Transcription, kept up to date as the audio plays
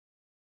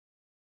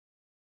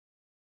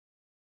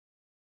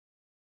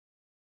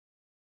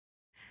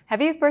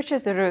Have you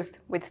purchased a ROEST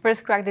with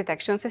first crack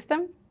detection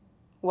system?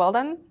 Well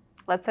then,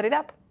 let's set it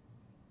up.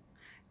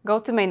 Go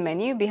to main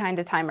menu behind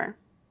the timer.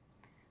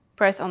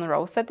 Press on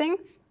ROEST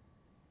settings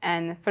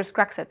and first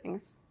crack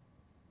settings.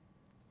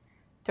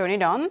 Turn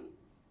it on.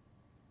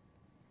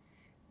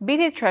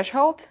 BT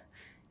threshold.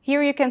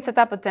 Here you can set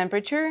up a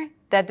temperature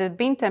that the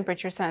bin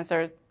temperature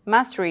sensor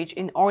must reach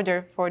in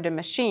order for the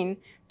machine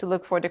to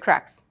look for the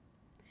cracks.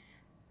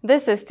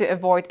 This is to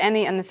avoid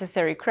any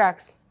unnecessary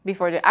cracks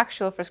before the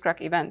actual first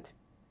crack event.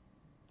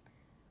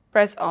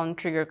 Press on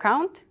trigger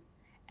count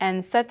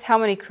and set how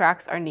many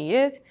cracks are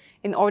needed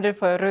in order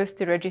for ROEST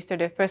to register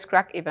the first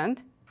crack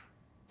event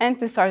and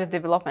to start the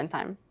development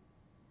time.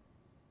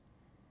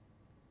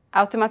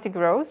 Automatic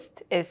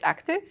roast is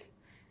active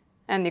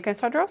and you can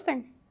start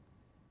roasting.